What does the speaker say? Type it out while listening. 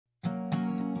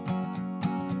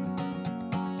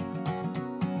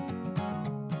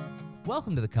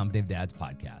Welcome to the Company of Dads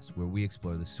podcast, where we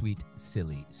explore the sweet,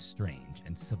 silly, strange,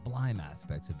 and sublime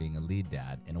aspects of being a lead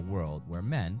dad in a world where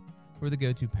men, who are the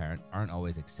go-to parent, aren't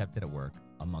always accepted at work,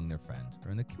 among their friends,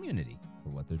 or in the community for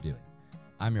what they're doing.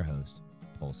 I'm your host,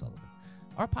 Paul Sullivan.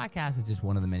 Our podcast is just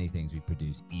one of the many things we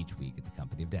produce each week at the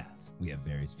Company of Dads. We have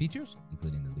various features,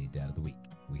 including the Lead Dad of the Week.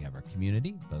 We have our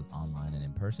community, both online and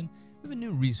in person. We have a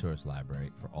new resource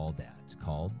library for all dads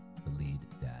called the Lead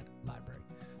Dad Library.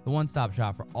 The one-stop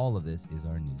shop for all of this is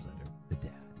our newsletter, The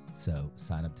Dad. So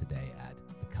sign up today at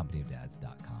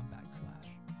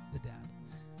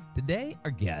thecompanyofdads.com/thedad. Today,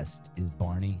 our guest is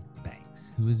Barney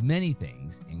Banks, who is many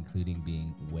things, including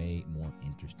being way more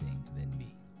interesting than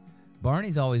me.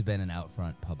 Barney's always been an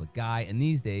out-front public guy, and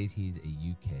these days he's a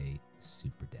UK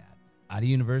super dad. Out of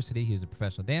university, he was a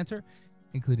professional dancer,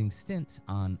 including stints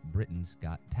on Britain's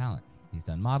Got Talent. He's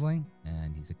done modeling,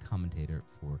 and he's a commentator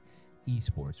for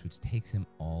esports, which takes him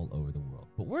all over the world.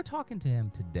 But we're talking to him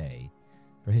today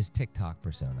for his TikTok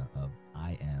persona of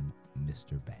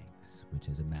IAmMrBanks, which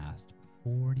has amassed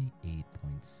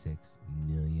 48.6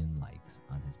 million likes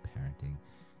on his parenting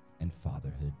and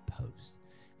fatherhood posts.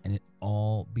 And it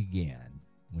all began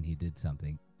when he did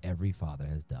something every father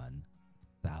has done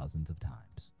thousands of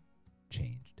times: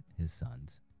 changed his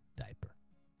son's diaper.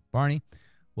 Barney,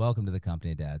 welcome to the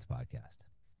Company of Dads podcast.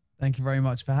 Thank you very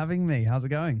much for having me. How's it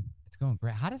going? It's going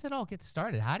great. How does it all get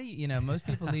started? How do you, most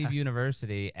people leave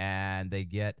university and they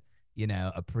get,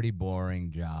 a pretty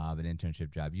boring job, an internship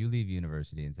job. You leave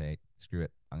university and say, screw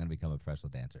it, I'm going to become a professional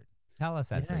dancer. Tell us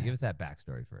that story. Give us that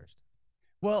backstory first.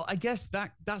 Well, I guess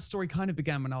that story kind of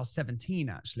began when I was 17,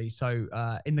 actually. So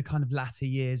in the kind of latter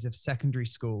years of secondary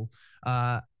school,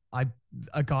 a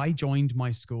guy joined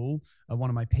my school, one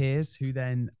of my peers, who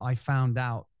then I found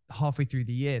out halfway through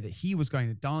the year that he was going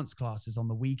to dance classes on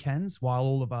the weekends while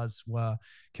all of us were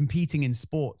competing in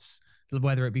sports,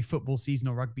 whether it be football season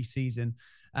or rugby season.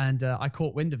 And I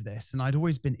caught wind of this, and I'd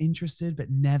always been interested, but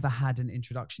never had an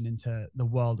introduction into the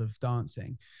world of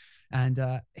dancing. And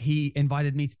he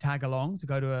invited me to tag along to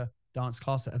go to a dance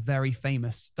class at a very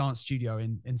famous dance studio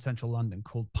in central London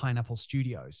called Pineapple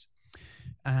Studios.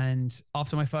 And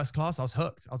after my first class, I was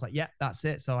hooked. I was like, yeah, that's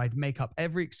it. So I'd make up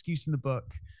every excuse in the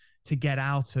book to get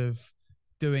out of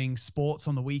doing sports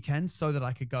on the weekends so that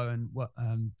I could go and,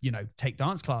 take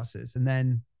dance classes. And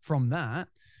then from that,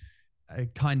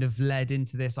 it kind of led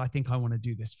into this. I think I want to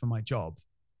do this for my job.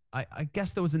 I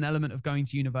guess there was an element of going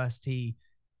to university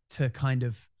to kind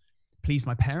of please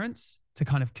my parents, to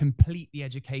kind of complete the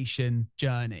education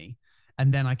journey.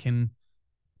 And then I can,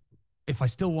 if I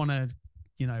still want to,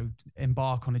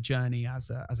 embark on a journey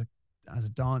as a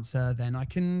dancer, then I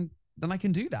can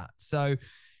do that. So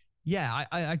yeah,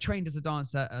 I trained as a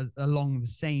dancer along the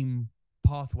same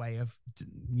pathway of,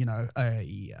 a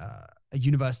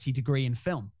university degree in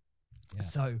film. Yeah.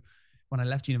 So when I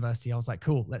left university, I was like,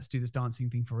 cool, let's do this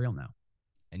dancing thing for real now.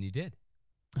 And you did.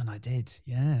 And I did,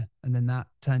 yeah. And then that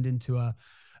turned into a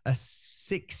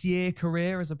 6-year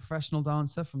career as a professional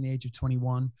dancer from the age of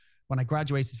 21. When I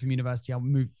graduated from university, I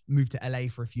moved to LA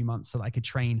for a few months so that I could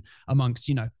train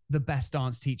amongst, the best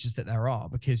dance teachers that there are,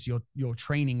 because you're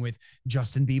training with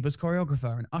Justin Bieber's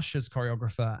choreographer and Usher's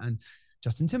choreographer and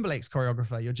Justin Timberlake's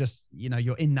choreographer. You're just,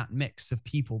 you're in that mix of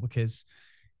people, because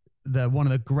one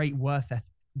of the great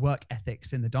work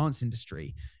ethics in the dance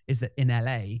industry is that in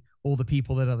LA, all the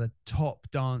people that are the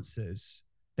top dancers,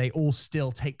 they all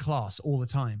still take class all the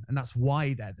time. And that's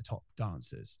why they're the top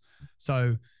dancers.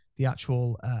 So the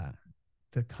actual,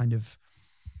 the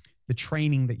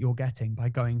training that you're getting by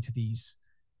going to these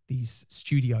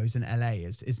studios in LA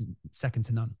is second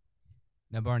to none.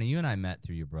 Now, Barney, you and I met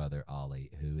through your brother,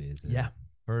 Ollie, who is a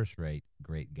first-rate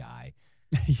great guy.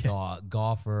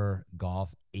 Golfer,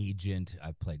 golf agent.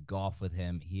 I played golf with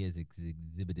him. He has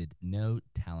exhibited no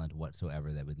talent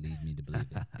whatsoever that would lead me to believe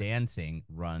that dancing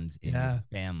runs in your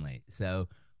family. So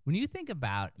when you think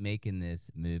about making this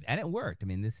move, and it worked. I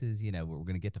mean, this is, we're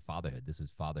going to get to fatherhood. This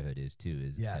is fatherhood is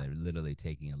kind of literally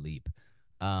taking a leap.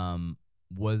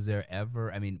 Was there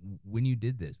ever, when you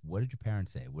did this, what did your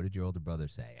parents say? What did your older brother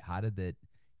say? How did that,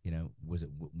 was it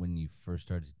when you first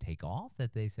started to take off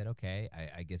that they said, okay,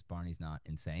 I guess Barney's not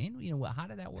insane? How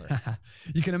did that work?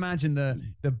 You can imagine the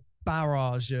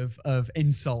barrage of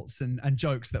insults and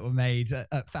jokes that were made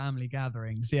at family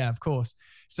gatherings. Yeah, of course.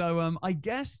 So I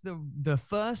guess the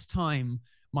first time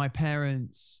my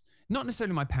parents, not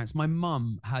necessarily my parents, my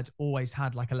mum had always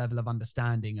had like a level of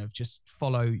understanding of just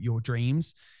follow your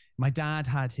dreams. My dad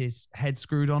had his head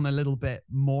screwed on a little bit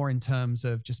more in terms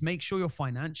of just make sure you're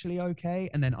financially okay.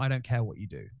 And then I don't care what you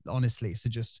do, honestly.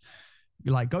 So just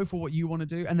like go for what you want to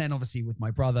do. And then obviously with my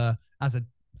brother, as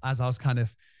I was kind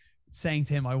of saying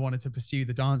to him I wanted to pursue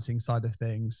the dancing side of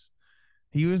things,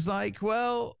 he was like,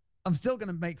 well, I'm still going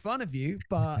to make fun of you,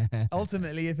 but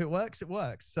ultimately if it works, it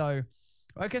works. So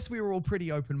I guess we were all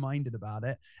pretty open-minded about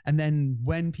it. And then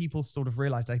when people sort of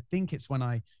realized, I think it's when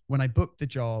I booked the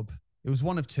job, it was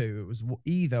one of two. It was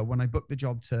either when I booked the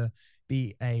job to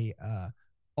be a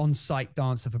on-site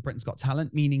dancer for Britain's Got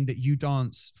Talent, meaning that you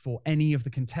dance for any of the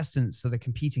contestants that are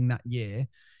competing that year.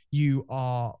 You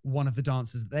are one of the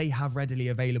dancers that they have readily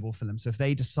available for them. So if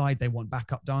they decide they want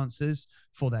backup dancers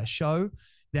for their show,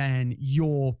 then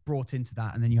you're brought into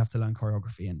that, and then you have to learn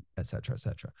choreography and et cetera, et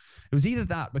cetera. It was either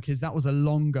that, because that was a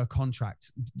longer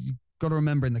contract. You've got to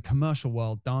remember, in the commercial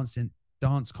world, dance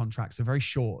contracts are very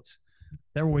short.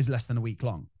 They're always less than a week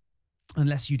long,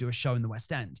 unless you do a show in the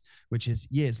West End, which is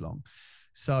years long.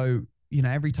 So, you know,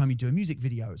 every time you do a music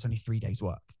video, it's only 3 days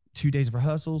work, 2 days of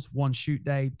rehearsals, 1 shoot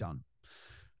day, done.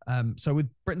 So with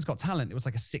Britain's Got Talent, it was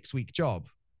like a 6-week job.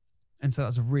 And so that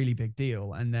was a really big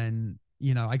deal. And then,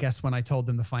 you know, I guess when I told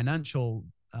them the financial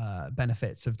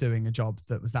benefits of doing a job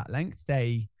that was that length,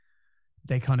 they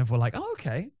kind of were like, oh,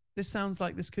 okay, this sounds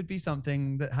like this could be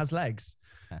something that has legs.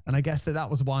 And I guess that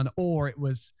was one, or it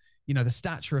was, you know, the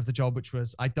stature of the job, which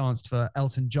was I danced for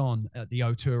Elton John at the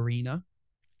O2 Arena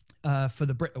for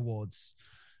the Brit Awards.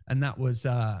 And that was,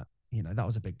 you know, that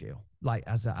was a big deal. Like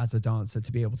as a dancer,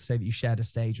 to be able to say that you shared a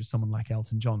stage with someone like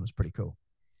Elton John was pretty cool.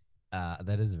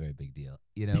 That is a very big deal.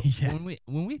 You know, Yeah.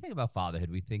 when we think about fatherhood,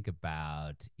 we think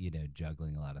about, you know,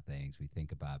 juggling a lot of things. We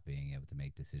think about being able to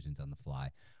make decisions on the fly.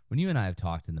 When you and I have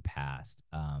talked in the past,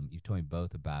 you've told me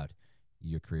both about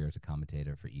your career as a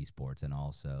commentator for esports and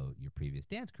also your previous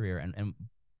dance career, and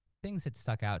things that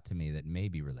stuck out to me that may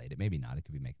be related, maybe not. It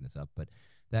could be making this up, but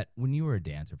that when you were a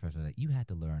dancer, professional, that you had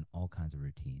to learn all kinds of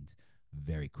routines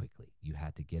very quickly. You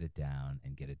had to get it down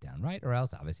and get it down right, or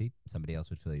else obviously somebody else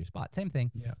would fill your spot. Same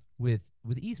thing with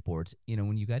esports. You know,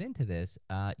 when you got into this,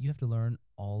 you have to learn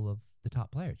all of the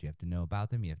top players. You have to know about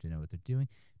them. You have to know what they're doing.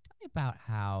 Tell me about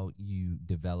how you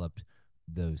developed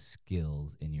those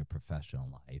skills in your professional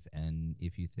life, and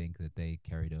if you think that they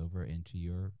carried over into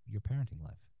your parenting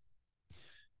life.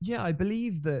 Yeah, I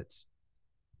believe that,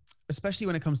 especially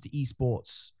when it comes to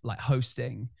esports, like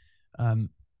hosting,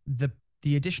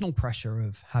 the additional pressure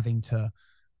of having to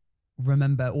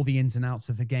remember all the ins and outs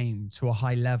of the game to a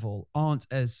high level aren't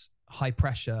as high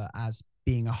pressure as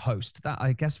being a host. That,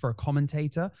 I guess, for a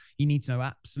commentator, you need to know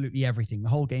absolutely everything, the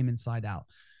whole game inside out.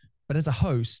 But as a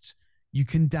host, you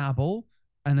can dabble,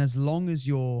 and as long as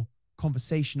your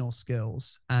conversational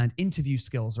skills and interview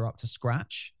skills are up to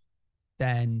scratch,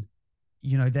 then,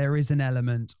 you know, there is an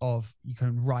element of you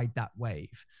can ride that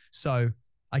wave. So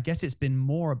I guess it's been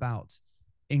more about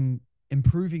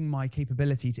improving my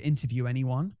capability to interview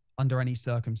anyone under any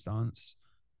circumstance,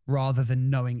 rather than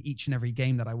knowing each and every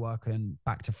game that I work in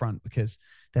back to front, because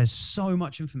there's so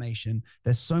much information.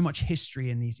 There's so much history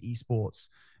in these esports,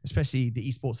 especially the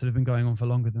esports that have been going on for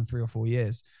longer than 3 or 4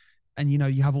 years. And, you know,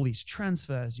 you have all these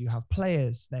transfers, you have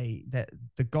players, the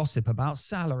gossip about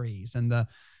salaries, and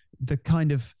the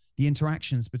kind of the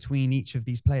interactions between each of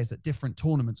these players at different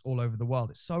tournaments all over the world.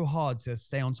 It's so hard to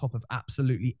stay on top of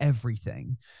absolutely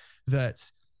everything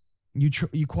that you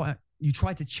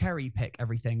try to cherry pick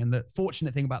everything. And the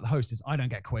fortunate thing about the host is I don't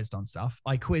get quizzed on stuff.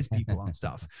 I quiz people on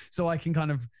stuff. So I can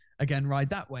kind of, again, ride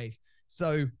that wave.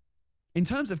 So in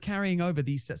terms of carrying over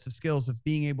these sets of skills of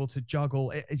being able to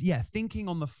juggle, thinking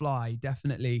on the fly,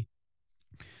 definitely.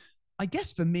 I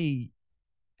guess for me,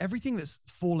 everything that's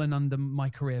fallen under my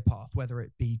career path, whether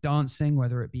it be dancing,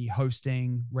 whether it be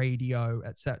hosting, radio,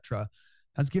 etc.,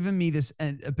 has given me this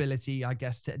ability, I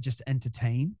guess, to just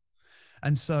entertain.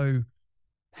 And so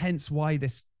hence why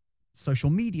this social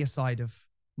media side of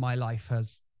my life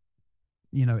has,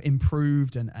 you know,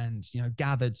 improved and, you know,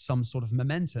 gathered some sort of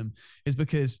momentum, is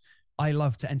because I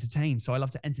love to entertain. So I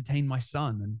love to entertain my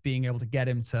son, and being able to get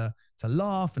him to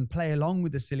laugh and play along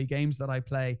with the silly games that I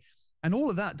play. And all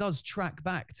of that does track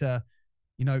back to,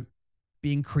 you know,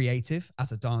 being creative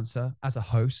as a dancer, as a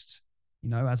host, you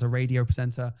know, as a radio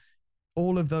presenter.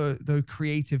 All of the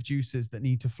creative juices that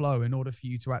need to flow in order for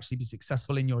you to actually be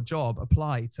successful in your job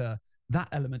apply to that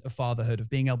element of fatherhood, of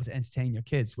being able to entertain your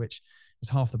kids, which is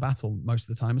half the battle most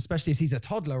of the time, especially as he's a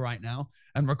toddler right now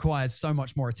and requires so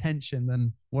much more attention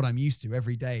than what I'm used to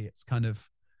every day. It's kind of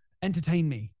entertain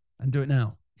me and do it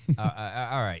now.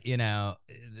 All right, you know,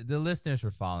 the listeners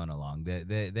were following along.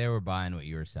 They were buying what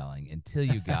you were selling until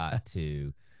you got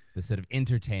to the sort of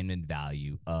entertainment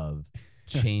value of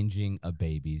changing a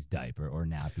baby's diaper or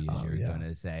nappy, as you're going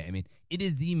to say. I mean, it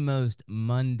is the most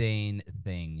mundane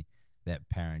thing that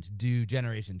parents do.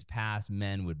 Generations past,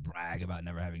 men would brag about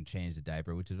never having changed a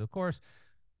diaper, which is, of course,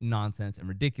 nonsense and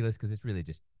ridiculous because it's really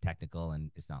just technical,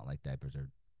 and it's not like diapers are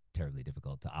terribly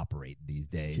difficult to operate these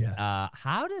days. Yeah.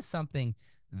 How does something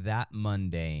that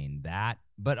mundane,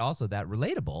 but also that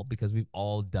relatable, because we've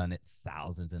all done it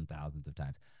thousands and thousands of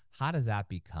times, how does that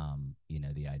become,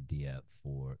 the idea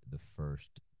for the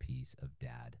first piece of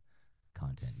dad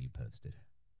content you posted?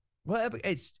 Well,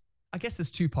 I guess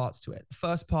there's two parts to it. The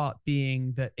first part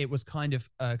being that it was kind of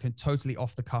a totally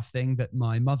off the cuff thing that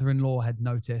my mother-in-law had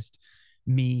noticed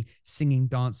me singing,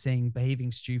 dancing,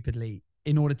 behaving stupidly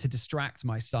in order to distract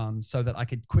my son so that I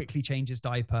could quickly change his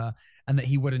diaper and that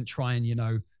he wouldn't try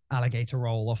and, alligator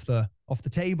roll off the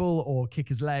table or kick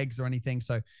his legs or anything.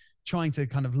 So trying to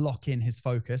kind of lock in his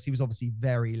focus. He was obviously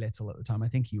very little at the time. I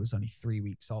think he was only 3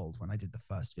 weeks old when I did the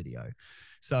first video.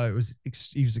 So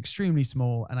he was extremely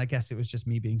small. And I guess it was just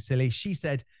me being silly. She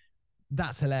said,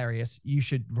 that's hilarious. You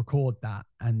should record that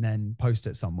and then post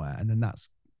it somewhere. And then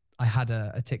I had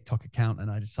a TikTok account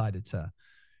and I decided to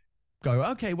go,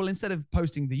 okay, well, instead of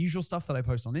posting the usual stuff that I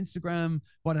post on Instagram,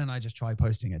 why don't I just try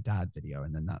posting a dad video?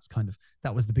 And then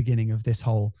that was the beginning of this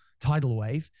whole tidal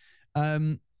wave.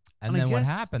 And then what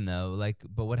happened though?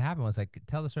 But what happened was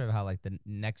tell the story of how the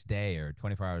next day or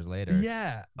 24 hours later.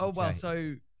 Yeah. Oh, well,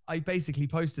 so I basically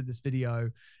posted this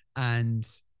video and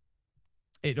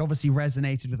it obviously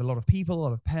resonated with a lot of people, a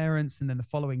lot of parents. And then the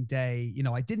following day,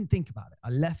 I didn't think about it. I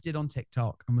left it on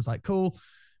TikTok and was like, cool.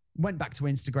 Went back to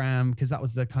Instagram because that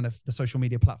was the kind of the social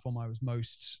media platform I was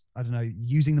most,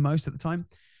 using the most at the time.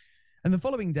 And the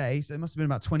following day, so it must have been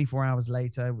about 24 hours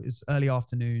later, it was early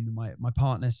afternoon, my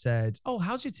partner said, oh,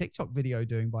 how's your TikTok video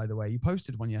doing, by the way? You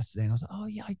posted one yesterday. And I was like, oh,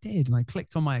 yeah, I did. And I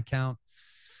clicked on my account.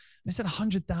 And it said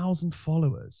 100,000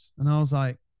 followers. And I was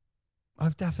like,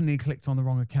 I've definitely clicked on the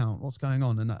wrong account. What's going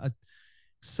on? And I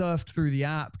surfed through the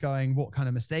app going, what kind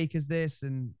of mistake is this?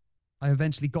 And I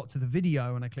eventually got to the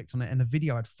video and I clicked on it and the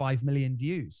video had 5 million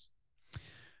views.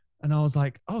 And I was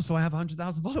like, oh, so I have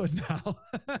 100,000 followers now.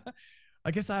 I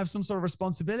guess I have some sort of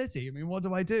responsibility. I mean, what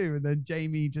do I do? And then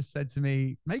Jamie just said to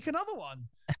me, make another one.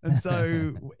 And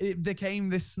so it became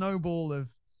this snowball of,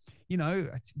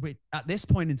 at this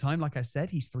point in time, like I said,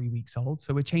 he's 3 weeks old.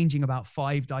 So we're changing about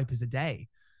 5 diapers a day.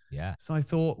 Yeah. So I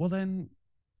thought, well, then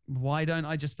why don't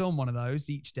I just film one of those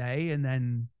each day and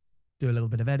then do a little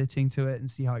bit of editing to it and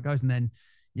see how it goes. And then,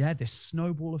 this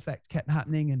snowball effect kept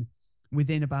happening. And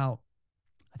within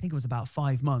I think it was about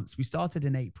 5 months. We started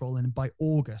in April, and by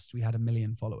August, we had 1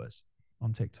 million followers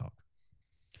on TikTok,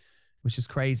 which is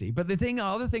crazy. But the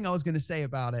other thing I was going to say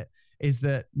about it is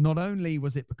that not only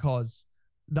was it because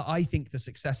I think the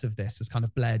success of this has kind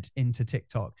of bled into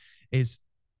TikTok is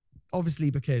obviously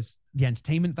because the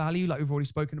entertainment value, like we've already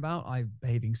spoken about, I'm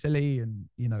behaving silly, and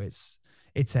it's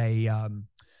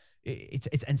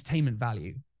entertainment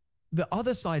value. The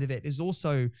other side of it is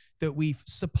also that we've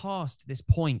surpassed this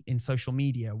point in social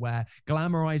media where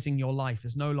glamorizing your life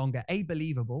is no longer A,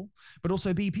 believable, but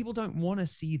also B, people don't want to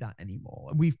see that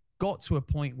anymore. We've got to a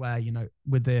point where,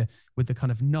 with the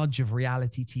kind of nudge of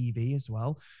reality TV as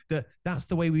well, that's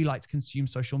the way we like to consume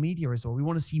social media as well. We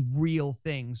want to see real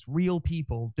things, real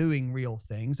people doing real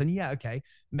things. And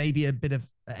maybe a bit of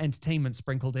entertainment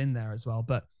sprinkled in there as well.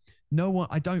 But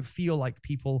I don't feel like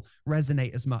people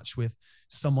resonate as much with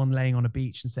someone laying on a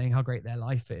beach and saying how great their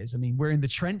life is. I mean, we're in the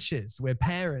trenches, we're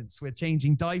parents, we're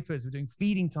changing diapers, we're doing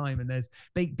feeding time, and there's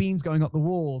baked beans going up the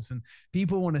walls, and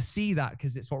people want to see that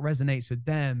because it's what resonates with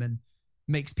them and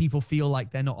makes people feel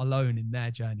like they're not alone in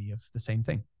their journey of the same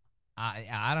thing.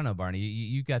 I don't know, Barney.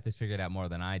 You got this figured out more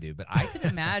than I do, but I can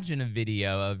imagine a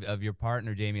video of your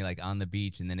partner, Jamie, on the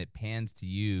beach, and then it pans to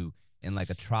you in a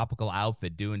tropical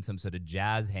outfit doing some sort of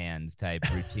jazz hands type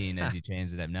routine as you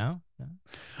change it up. No?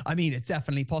 I mean, it's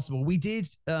definitely possible. We did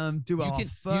do our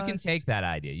first... You can take that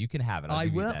idea. You can have it. I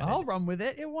will. I'll run with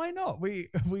it. Yeah, why not? We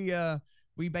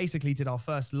basically did our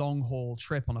first long haul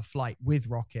trip on a flight with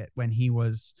Rocket when he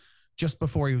was just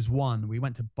before he was 1. We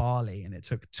went to Bali and it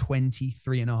took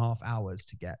 23 and a half hours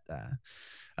to get there.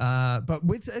 But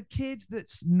with a kid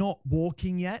that's not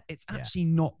walking yet, it's actually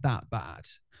not that bad.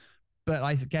 But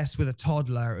I guess with a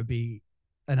toddler, it would be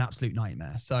an absolute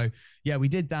nightmare. So we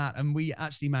did that. And we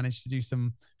actually managed to do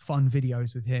some fun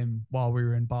videos with him while we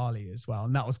were in Bali as well.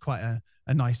 And that was quite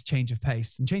a nice change of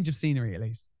pace and change of scenery, at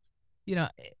least.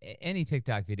 Any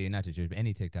TikTok video, not to judge, but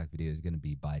any TikTok video is going to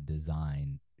be by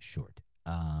design short.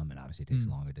 And obviously it takes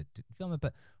longer to film it.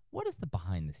 But what is the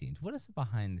behind the scenes? What is the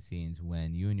behind the scenes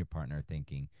when you and your partner are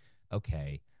thinking,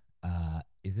 okay,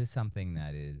 is this something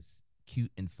that is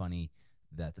cute and funny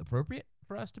that's appropriate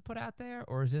for us to put out there,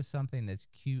 or is this something that's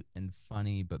cute and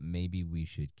funny but maybe we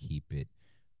should keep it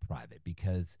private?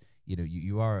 Because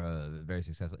you are a very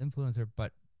successful influencer,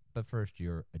 but but first,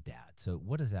 you're a dad. So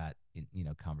what does that,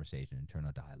 conversation,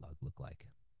 internal dialogue look like?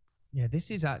 Yeah,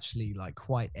 this is actually like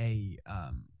quite a,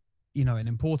 an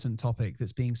important topic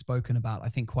that's being spoken about, I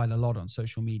think, quite a lot on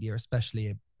social media,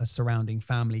 especially surrounding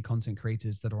family content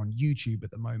creators that are on YouTube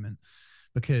at the moment,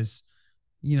 because,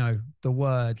 the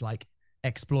word like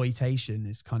exploitation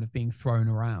is kind of being thrown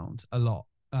around a lot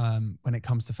when it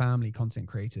comes to family content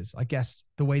creators. I guess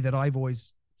the way that I've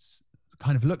always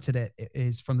kind of looked at it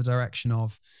is from the direction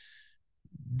of,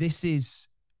 this is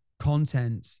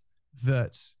content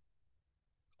that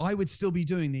I would still be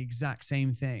doing the exact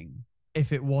same thing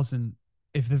if it wasn't,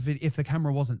 if the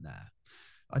camera wasn't there.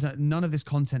 None of this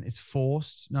content is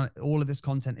forced. All of this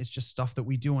content is just stuff that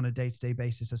we do on a day-to-day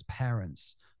basis as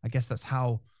parents. I guess that's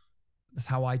how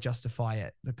I justify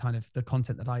it. The kind of the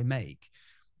content that I make.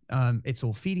 It's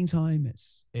all feeding time.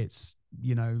 It's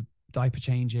diaper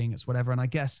changing. It's whatever. And I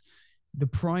guess the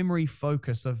primary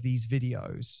focus of these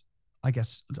videos, I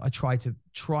guess I try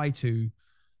to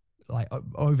like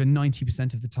over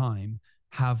 90% of the time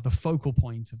have the focal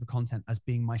point of the content as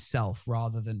being myself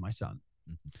rather than my son.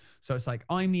 Mm-hmm. So it's like,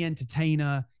 I'm the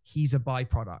entertainer, he's a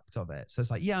byproduct of it. So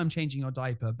it's like, yeah, I'm changing your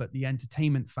diaper, but the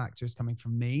entertainment factor is coming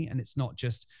from me, and it's not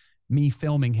just me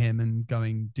filming him and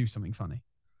going do something funny.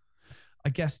 I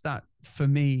guess that for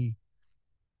me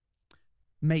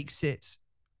makes the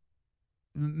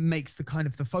kind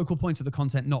of the focal point of the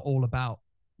content not all about,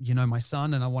 my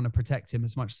son, and I want to protect him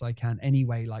as much as I can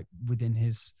anyway, like within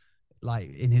his,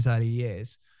 like in his early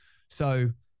years.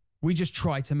 So we just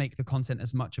try to make the content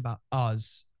as much about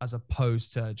us as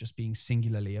opposed to just being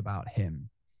singularly about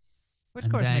him. Which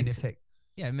of course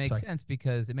makes sense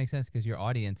because your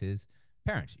audience is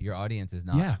parents. Your audience is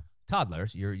not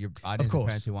toddlers. Your audience is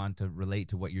parents who want to relate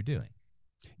to what you're doing.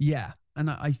 Yeah. And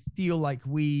I feel like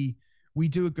we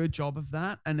do a good job of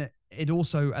that. And it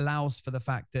also allows for the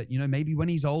fact that, maybe when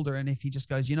he's older, and if he just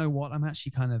goes, you know what, I'm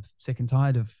actually kind of sick and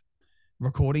tired of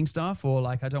recording stuff, or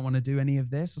like, I don't want to do any of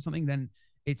this or something, then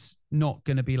it's not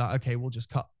going to be like, okay, we'll just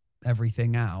cut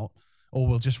everything out, or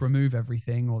we'll just remove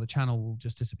everything, or the channel will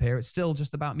just disappear. It's still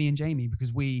just about me and Jamie,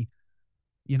 because we,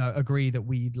 agree that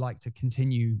we'd like to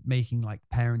continue making like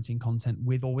parenting content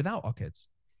with or without our kids.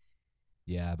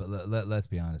 Yeah, but let's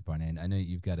be honest, Barney. I know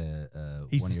you've got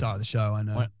he's the star of the show. I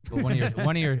know. One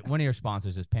of your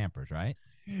sponsors is Pampers, right?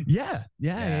 Yeah.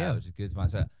 Which is a good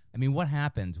sponsor. I mean, what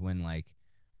happens when like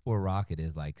poor Rocket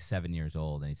is like 7 years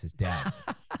old and he says, "Dad,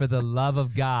 for the love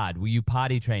of God, will you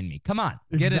potty train me? Come on,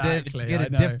 get a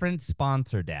different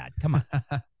sponsor, Dad. Come on."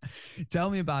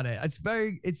 Tell me about it. It's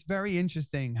very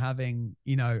interesting having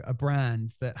a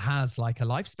brand that has like a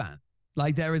lifespan.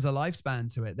 Like there is a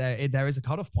lifespan to it. There is a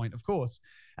cutoff point, of course.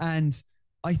 And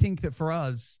I think that for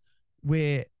us,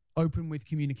 we're open with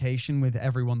communication with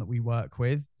everyone that we work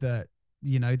with, that,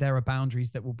 there are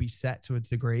boundaries that will be set to a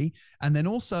degree. And then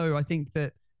also I think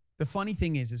that the funny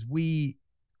thing is we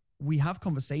have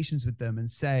conversations with them and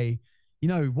say,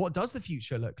 what does the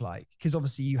future look like? Because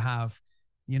obviously you have,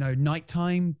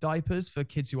 nighttime diapers for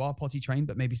kids who are potty trained,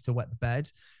 but maybe still wet the bed.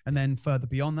 And then further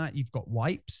beyond that, you've got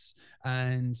wipes,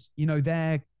 and,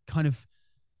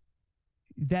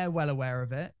 they're well aware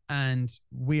of it, and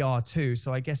we are too.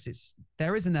 So I guess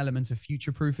there is an element of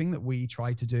future proofing that we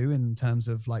try to do in terms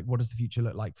of like, what does the future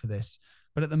look like for this?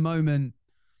 But at the moment,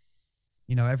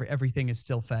 everything is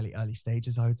still fairly early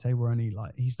stages. I would say we're only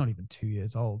like, he's not even 2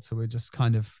 years old. So we're just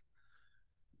kind of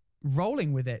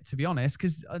rolling with it, to be honest,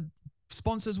 because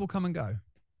sponsors will come and go.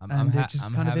 It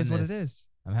just kind of is what it is.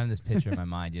 I'm having this picture in my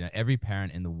mind. Every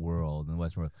parent in the world, in the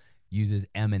Western world, uses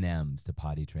M&Ms to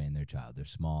potty train their child. They're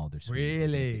small. They're sweet.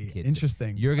 Really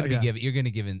interesting. You're gonna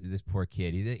give this poor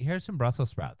kid. Here's some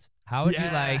Brussels sprouts. How would you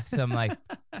like some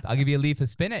I'll give you a leaf of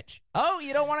spinach. Oh,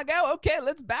 you don't want to go? Okay,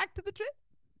 let's back to the trip.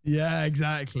 Yeah,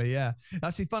 exactly. Yeah.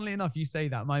 Actually, funnily enough, you say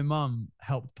that. My mum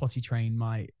helped potty train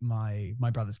my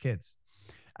brother's kids,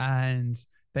 and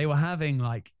they were having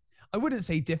like, I wouldn't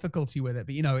say difficulty with it,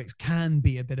 but it can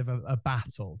be a bit of a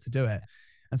battle to do it.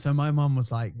 And so my mum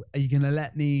was like, "Are you going to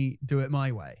let me do it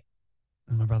my way?"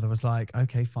 And my brother was like,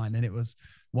 "Okay, fine." And it was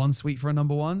 1 sweet for a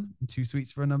number 1 and 2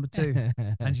 sweets for a number 2.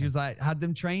 And she was like, had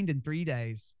them trained in 3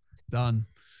 days. Done.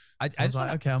 I was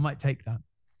like, okay, I might take that.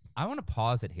 I want to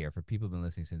pause it here for people who've been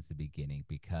listening since the beginning,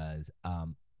 because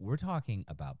we're talking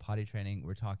about potty training.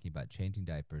 We're talking about changing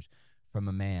diapers from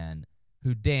a man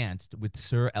who danced with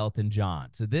Sir Elton John.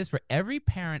 So this, for every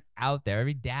parent out there,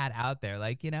 every dad out there,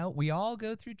 like, we all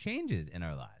go through changes in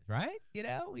our lives, right?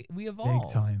 We evolve.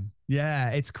 Big time. Yeah,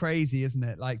 it's crazy, isn't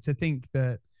it? Like, to think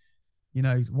that,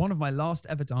 one of my last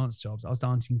ever dance jobs, I was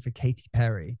dancing for Katy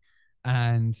Perry.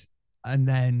 And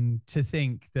then to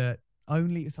think that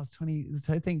only, so I was 20.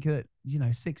 So I think that,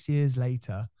 6 years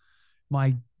later,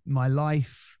 my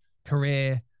life,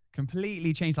 career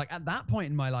completely changed. Like at that point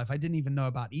in my life, I didn't even know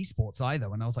about esports either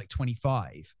when I was like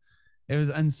 25. It was,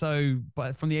 and so,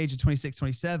 but from the age of 26,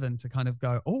 27 to kind of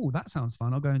go, oh, that sounds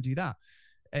fun, I'll go and do that.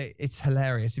 It's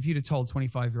hilarious. If you'd have told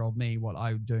 25-year-old me what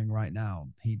I'm doing right now,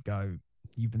 he'd go,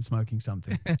 you've been smoking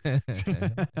something. I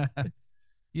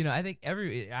think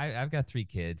I've got 3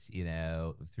 kids,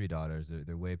 3 daughters.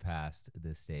 They're way past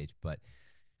this stage, but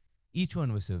each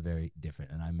one was so very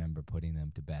different. And I remember putting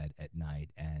them to bed at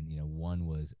night, and one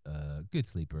was a good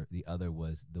sleeper, the other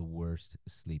was the worst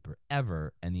sleeper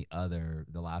ever, and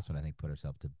the last one I think put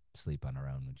herself to sleep on her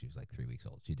own when she was like 3 weeks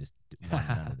old. She just wanted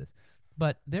none of this.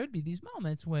 But there would be these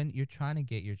moments when you're trying to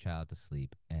get your child to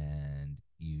sleep, and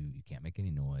you can't make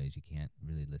any noise, you can't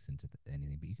really listen to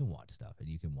anything, but you can watch stuff, and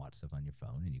you can watch stuff on your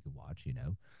phone, and you can watch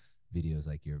videos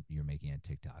like you're making on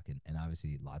TikTok, and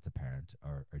obviously lots of parents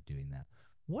are doing that.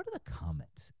 What are the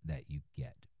comments that you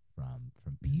get from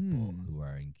people who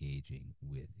are engaging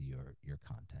with your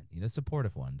content?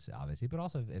 Supportive ones, obviously, but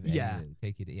also if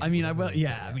take you to. I mean, I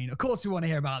mean, of course, we want to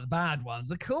hear about the bad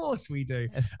ones. Of course, we do.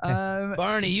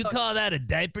 Barney, you call that a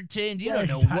diaper change? You don't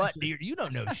know what. You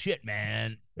don't know shit,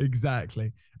 man.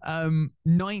 Exactly. I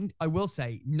will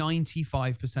say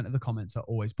 95% of the comments are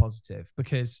always positive,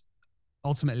 because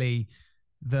ultimately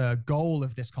the goal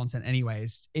of this content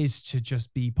anyways is to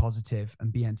just be positive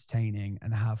and be entertaining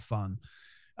and have fun.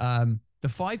 The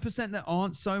 5% that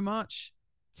aren't so much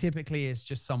typically is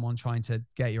just someone trying to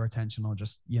get your attention, or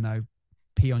just,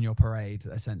 pee on your parade,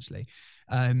 essentially.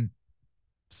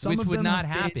 Which would not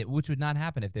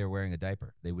happen if they were wearing a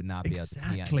diaper. They would not be able to pee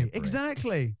on your parade.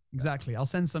 Exactly. I'll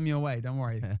send some your way. Don't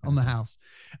worry. On the house.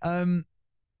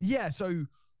 So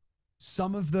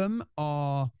some of them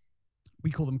are, we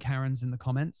call them Karens in the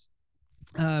comments.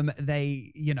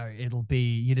 They, it'll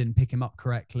be, you didn't pick him up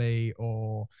correctly,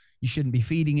 or you shouldn't be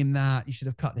feeding him that. You should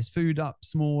have cut his food up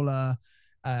smaller.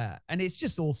 And it's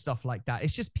just all stuff like that.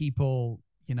 It's just people,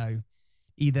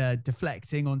 either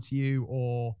deflecting onto you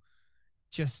or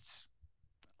just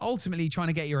ultimately trying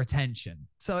to get your attention.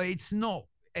 So it's not,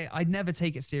 I'd never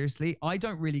take it seriously. I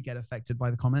don't really get affected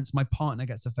by the comments. My partner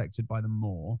gets affected by them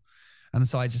more. And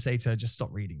so I just say to her, just stop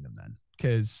reading them then,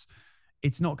 because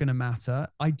it's not going to matter.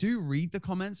 I do read the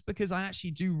comments because I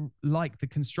actually do like the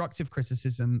constructive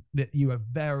criticism that you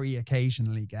very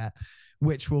occasionally get,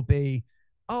 which will be,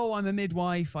 oh, I'm a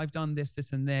midwife, I've done this,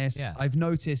 this, and this. Yeah. I've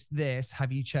noticed this.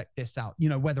 Have you checked this out?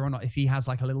 Whether or not, if he has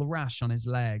like a little rash on his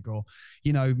leg, or,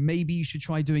 maybe you should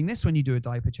try doing this when you do a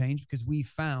diaper change, because we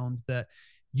found that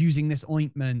using this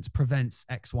ointment prevents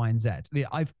X, Y, and Z.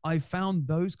 I've found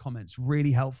those comments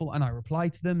really helpful, and I reply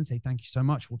to them and say, thank you so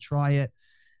much, we'll try it.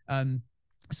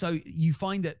 So you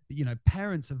find that,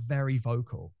 parents are very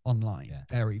vocal online,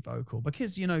 very vocal,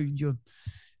 because,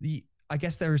 I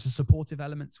guess there is a supportive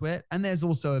element to it. And there's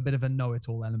also a bit of a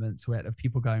know-it-all element to it, of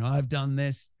people going, I've done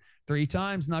this 3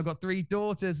 times and I've got 3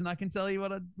 daughters and I can tell you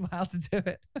how to do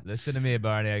it. Listen to me,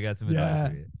 Barney. I got some advice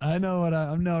for you. I know what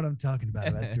I'm talking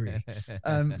about 3.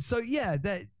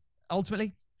 That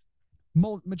ultimately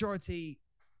majority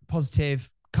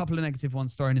positive, couple of negative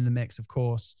ones thrown in the mix, of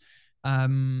course.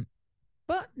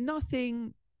 But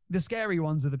nothing, the scary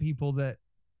ones are the people that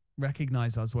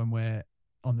recognize us when we're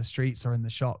on the streets or in the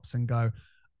shops and go,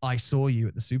 I saw you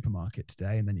at the supermarket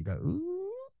today. And then you go, ooh.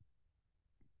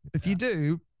 If you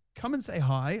do, come and say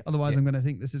hi. Otherwise, I'm going to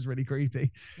think this is really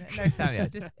creepy. Next time,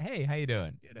 just, hey, how you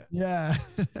doing? Yeah,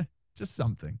 just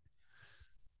something.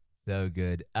 So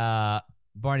good.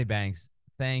 Barney Banks,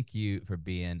 thank you for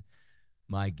being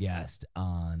my guest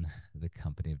on the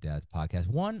Company of Dads podcast.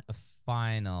 One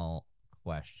final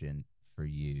question for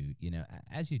you.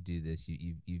 As you do this,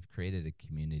 you've created a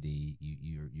community.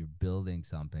 You're building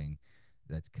something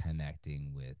that's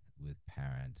connecting with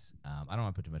parents. I don't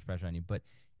want to put too much pressure on you, but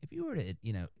if you were to,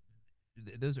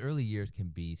 those early years can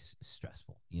be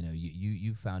stressful.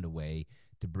 You found a way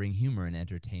to bring humor and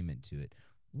entertainment to it.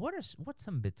 What's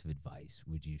some bits of advice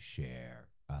would you share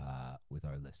with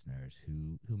our listeners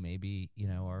who maybe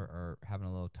are having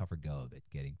a little tougher go of it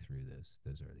getting through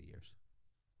those early years?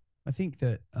 I think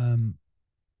that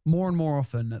more and more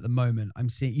often at the moment, I'm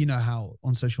seeing, how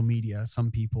on social media, some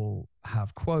people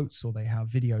have quotes or they have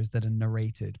videos that are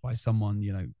narrated by someone,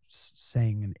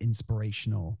 saying an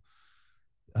inspirational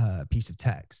piece of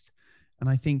text. And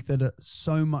I think that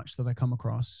so much that I come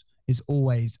across is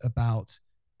always about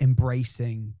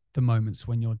embracing the moments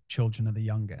when your children are the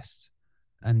youngest.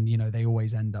 And, they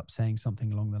always end up saying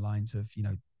something along the lines of,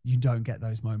 you don't get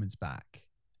those moments back.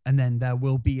 And then there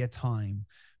will be a time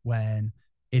when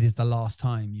it is the last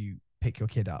time you pick your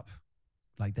kid up.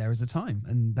 Like there is a time,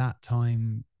 and that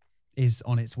time is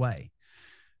on its way.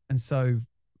 And so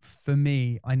for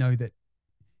me, I know that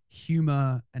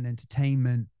humor and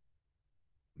entertainment,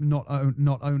 not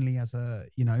only as a,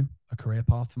 you know, a career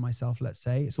path for myself, let's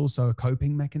say, it's also a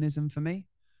coping mechanism for me.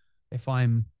 If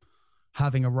I'm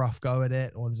having a rough go at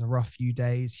it, or there's a rough few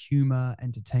days, humor,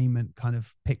 entertainment kind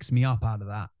of picks me up out of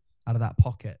that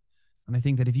pocket. And I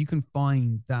think that if you can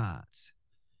find that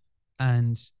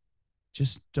and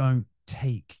just don't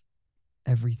take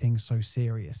everything so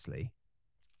seriously.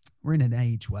 We're in an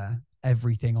age where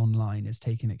everything online is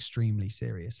taken extremely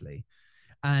seriously,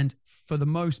 and for the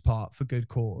most part for good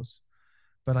cause.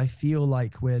 But I feel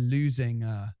like we're losing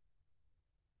our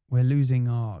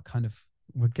kind of,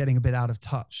 we're getting a bit out of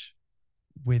touch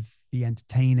with the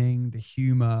entertaining, the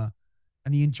humor,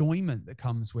 and the enjoyment that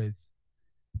comes with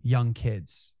young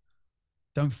kids.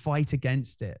 Don't fight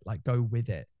against it, like go with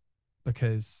it,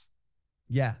 because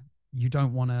yeah, you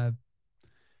don't want to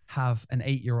have an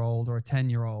 8-year-old or a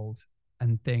 10-year-old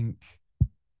and think,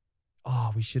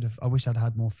 oh, I wish I'd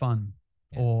had more fun,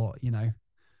 or, you know,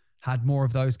 had more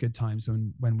of those good times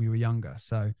when we were younger.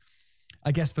 So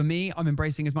I guess for me, I'm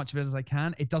embracing as much of it as I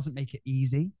can. It doesn't make it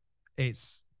easy.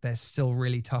 There's still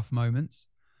really tough moments,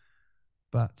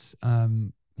 but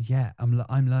yeah,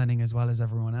 I'm learning as well as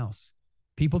everyone else.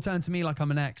 People turn to me like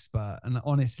I'm an expert, and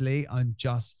honestly, I'm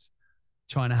just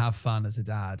trying to have fun as a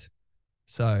dad.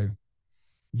 So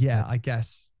yeah, I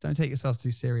guess don't take yourselves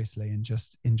too seriously and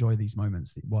just enjoy these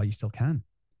moments while you still can.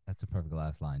 That's a perfect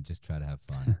last line. Just try to have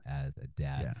fun as a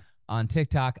dad. Yeah. On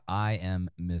TikTok, I am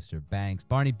Mr. Banks.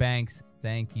 Barney Banks,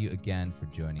 thank you again for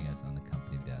joining us on the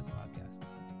Company of Dads podcast.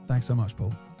 Thanks so much,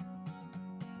 Paul.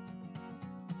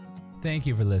 Thank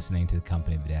you for listening to the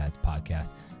Company of Dads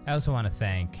podcast. I also want to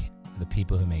thank the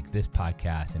people who make this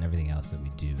podcast and everything else that we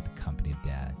do at the Company of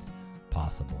Dads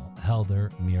possible. Helder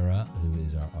Mira, who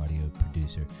is our audio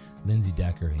producer. Lindsay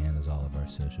Decker, who handles all of our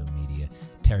social media.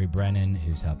 Terry Brennan,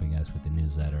 who's helping us with the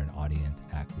newsletter and audience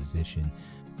acquisition.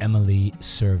 Emily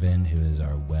Servin, who is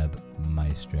our web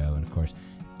maestro. And of course,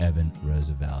 Evan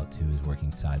Roosevelt, who is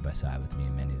working side by side with me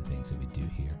in many of the things that we do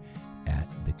here at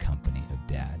the Company of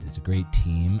Dads. It's a great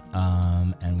team,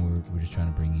 and we're just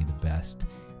trying to bring you the best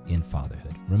in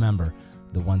fatherhood. Remember,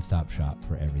 the one-stop shop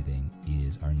for everything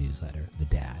is our newsletter, The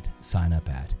Dad. Sign up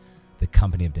at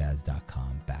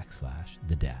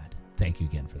thecompanyofdads.com/thedad. Thank you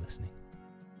again for listening.